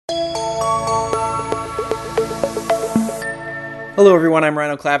Hello, everyone. I'm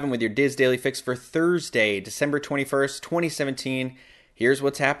Rhino Clavin with your Diz Daily Fix for Thursday, December 21st, 2017. Here's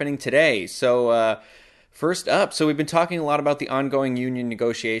what's happening today. First up, we've been talking a lot about the ongoing union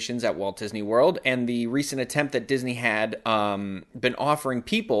negotiations at Walt Disney World and the recent attempt that Disney had been offering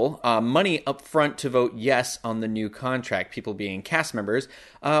people money up front to vote yes on the new contract, people being cast members.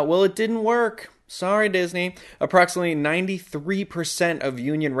 Well, it didn't work. Sorry, Disney. Approximately 93% of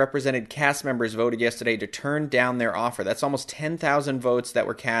union-represented cast members voted yesterday to turn down their offer. That's almost 10,000 votes that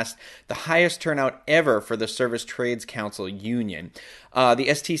were cast, the highest turnout ever for the Service Trades Council union. The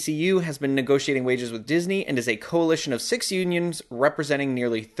STCU has been negotiating wages with Disney and is a coalition of 6 unions representing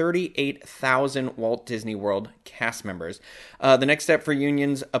nearly 38,000 Walt Disney World cast members. The next step for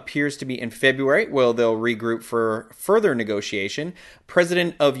unions appears to be in February, where they'll regroup for further negotiation.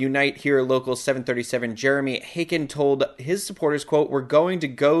 President of Unite Here Local 737, Jeremy Haken, told his supporters, quote, "We're going to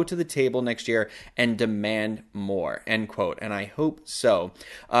go to the table next year and demand more," end quote. And I hope so.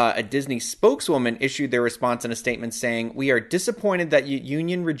 A Disney spokeswoman issued their response in a statement saying, "We are disappointed that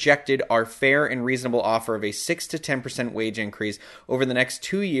union rejected our fair and reasonable offer of a 6 to 10% wage increase over the next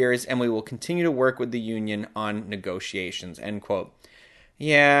 2 years, and we will continue to work with the union on negotiations," end quote.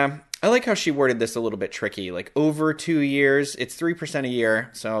 Yeah, I like how she worded this a little bit tricky. Like, over 2 years, it's 3% a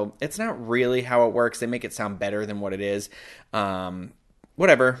year, so it's not really how it works. They make it sound better than what it is.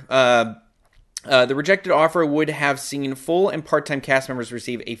 Whatever. The rejected offer would have seen full and part-time cast members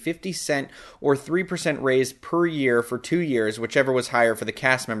receive a 50-cent or 3% raise per year for 2 years, whichever was higher for the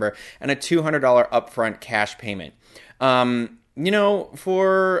cast member, and a $200 upfront cash payment.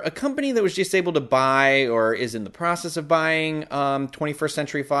 For a company that was just able to buy or is in the process of buying 21st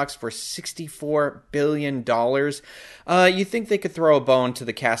Century Fox for $64 billion, you think they could throw a bone to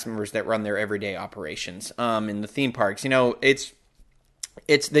the cast members that run their everyday operations in the theme parks.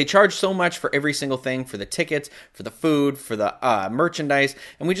 They charge so much for every single thing, for the tickets, for the food, for the merchandise,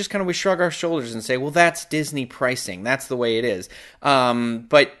 and we just we shrug our shoulders and say, well, that's Disney pricing. That's the way it is.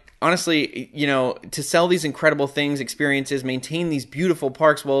 But honestly, to sell these incredible things, experiences, maintain these beautiful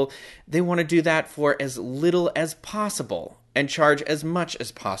parks, well, they want to do that for as little as possible and charge as much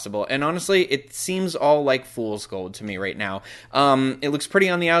as possible. And honestly, it seems all like fool's gold to me right now. It looks pretty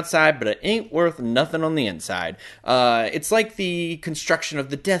on the outside, but it ain't worth nothing on the inside. It's like the construction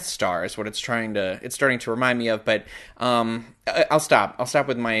of the Death Star is what it's starting to remind me of, but I'll stop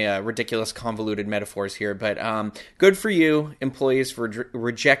with my ridiculous convoluted metaphors here, but good for you, employees, for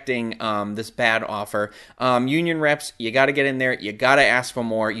rejecting this bad offer. Union reps, you got to get in there. You got to ask for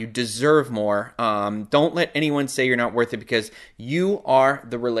more. You deserve more. Don't let anyone say you're not worth it, because you are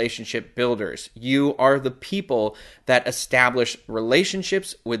the relationship builders. You are the people that establish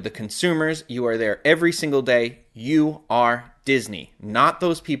relationships with the consumers. You are there every single day. You are Disney, not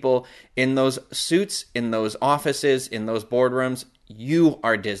those people in those suits, in those offices, in those boardrooms. You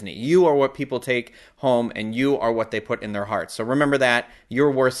are Disney. You are what people take home, and you are what they put in their hearts. So remember that. You're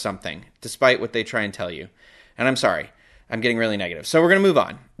worth something, despite what they try and tell you. And I'm sorry, I'm getting really negative. So we're going to move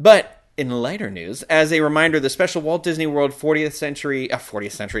on. But in lighter news, as a reminder, the special Walt Disney World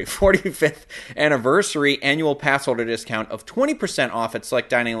 45th anniversary annual pass holder discount of 20% off at select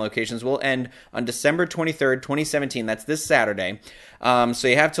dining locations will end on December 23rd, 2017. That's this Saturday. So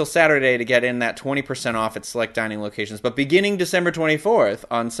you have till Saturday to get in that 20% off at select dining locations. But beginning December 24th,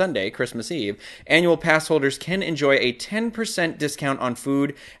 on Sunday, Christmas Eve, annual pass holders can enjoy a 10% discount on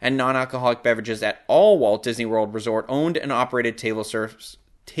food and non-alcoholic beverages at all Walt Disney World Resort owned and operated table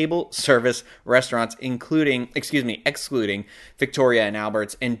service restaurants, excluding Victoria and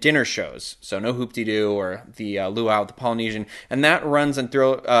Albert's, and dinner shows. So no Hoop-Dee-Doo or the Luau at the Polynesian. And that runs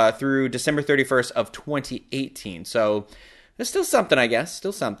through December 31st of 2018. So there's still something, I guess.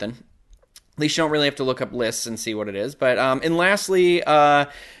 Still something. At least you don't really have to look up lists and see what it is. But and lastly,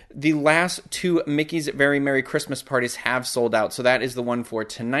 the last 2 Mickey's Very Merry Christmas parties have sold out. So that is the one for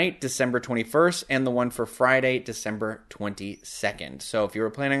tonight, December 21st, and the one for Friday, December 22nd. So if you were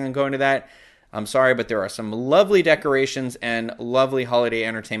planning on going to that, I'm sorry, but there are some lovely decorations and lovely holiday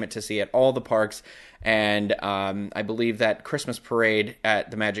entertainment to see at all the parks. And I believe that Christmas parade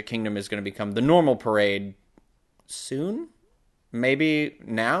at the Magic Kingdom is going to become the normal parade soon. Maybe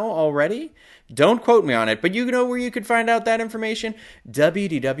now already? Don't quote me on it, but you know where you could find out that information?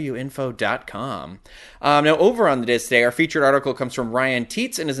 wdwinfo.com. Now, over on the Diz today, our featured article comes from Ryan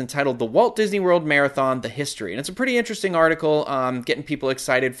Teets and is entitled The Walt Disney World Marathon, The History. And it's a pretty interesting article, getting people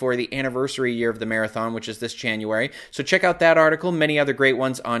excited for the anniversary year of the marathon, which is this January. So check out that article, many other great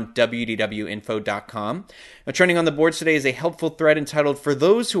ones on wdwinfo.com. Now, trending on the boards today is a helpful thread entitled For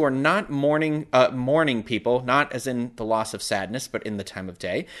Those Who Are Not Mourning People, not as in the loss of sadness, madness, but in the time of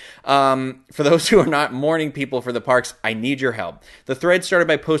day. For those who are not morning people for the parks, I need your help. The thread started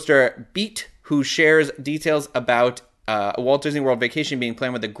by poster Beat, who shares details about a Walt Disney World vacation being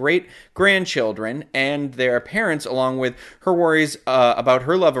planned with the great-grandchildren and their parents, along with her worries about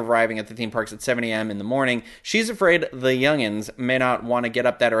her love of arriving at the theme parks at 7 a.m. in the morning. She's afraid the youngins may not want to get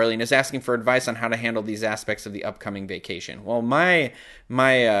up that early and is asking for advice on how to handle these aspects of the upcoming vacation. Well, my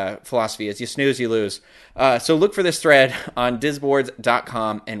philosophy is you snooze, you lose. So look for this thread on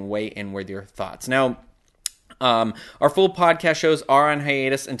disboards.com and weigh in with your thoughts. Now, our full podcast shows are on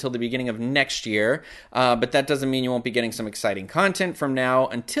hiatus until the beginning of next year, but that doesn't mean you won't be getting some exciting content from now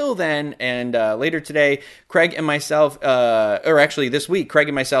until then. And later today, Craig and myself, or actually this week, Craig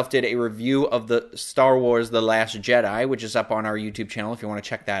and myself did a review of the Star Wars The Last Jedi, which is up on our YouTube channel if you want to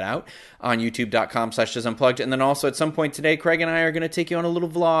check that out, on youtube.com/disunplugged. And then also at some point today, Craig and I are going to take you on a little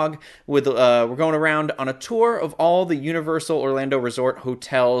vlog with, we're going around on a tour of all the Universal Orlando Resort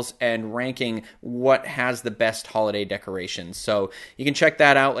hotels and ranking what has the best holiday decorations. So you can check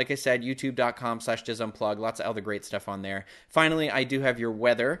that out. Like I said, youtube.com/disunplug. Lots of other great stuff on there. Finally, I do have your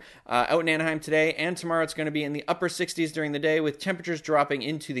weather. Out in Anaheim today and tomorrow, it's going to be in the upper 60s during the day with temperatures dropping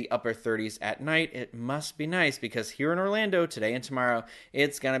into the upper 30s at night. It must be nice because here in Orlando today and tomorrow,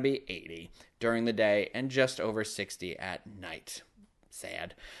 it's going to be 80 during the day and just over 60 at night.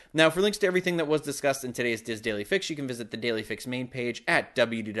 Sad. Now, for links to everything that was discussed in today's Diz Daily Fix, you can visit the Daily Fix main page at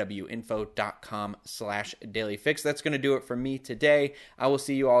www.info.com/dailyfix. That's going to do it for me today. I will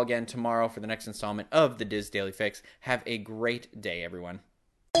see you all again tomorrow for the next installment of the Diz Daily Fix. Have a great day, everyone.